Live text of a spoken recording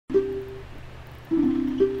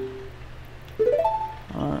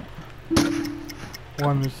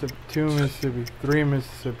1 Mississippi, 2 Mississippi, 3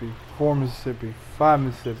 Mississippi, 4 Mississippi, 5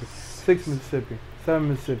 Mississippi, 6 Mississippi, 7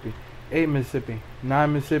 Mississippi, 8 Mississippi,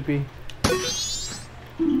 9 Mississippi.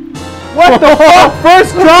 What the fuck?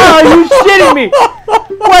 First try? Are you shitting me?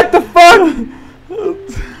 What the fuck?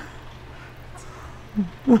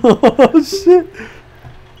 Oh shit.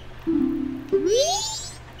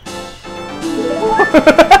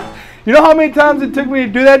 You know how many times it took me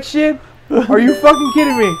to do that shit? Are you fucking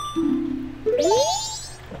kidding me?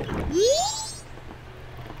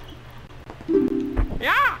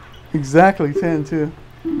 Yeah. Exactly 10 too.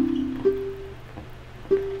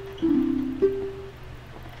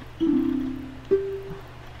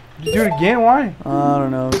 Did you do it again? Why? I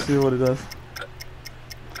don't know. Let's see what it does.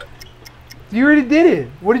 You already did it.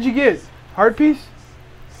 What did you get? Hard piece?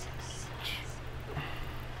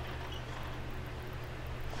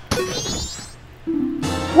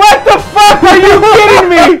 What the fuck? Are you kidding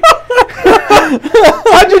me?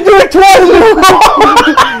 How'd you do it twice in a row?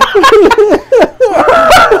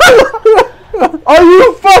 Are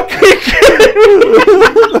you fucking kidding me?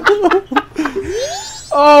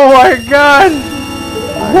 Oh my god.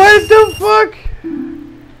 What the fuck?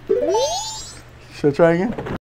 Should I try again?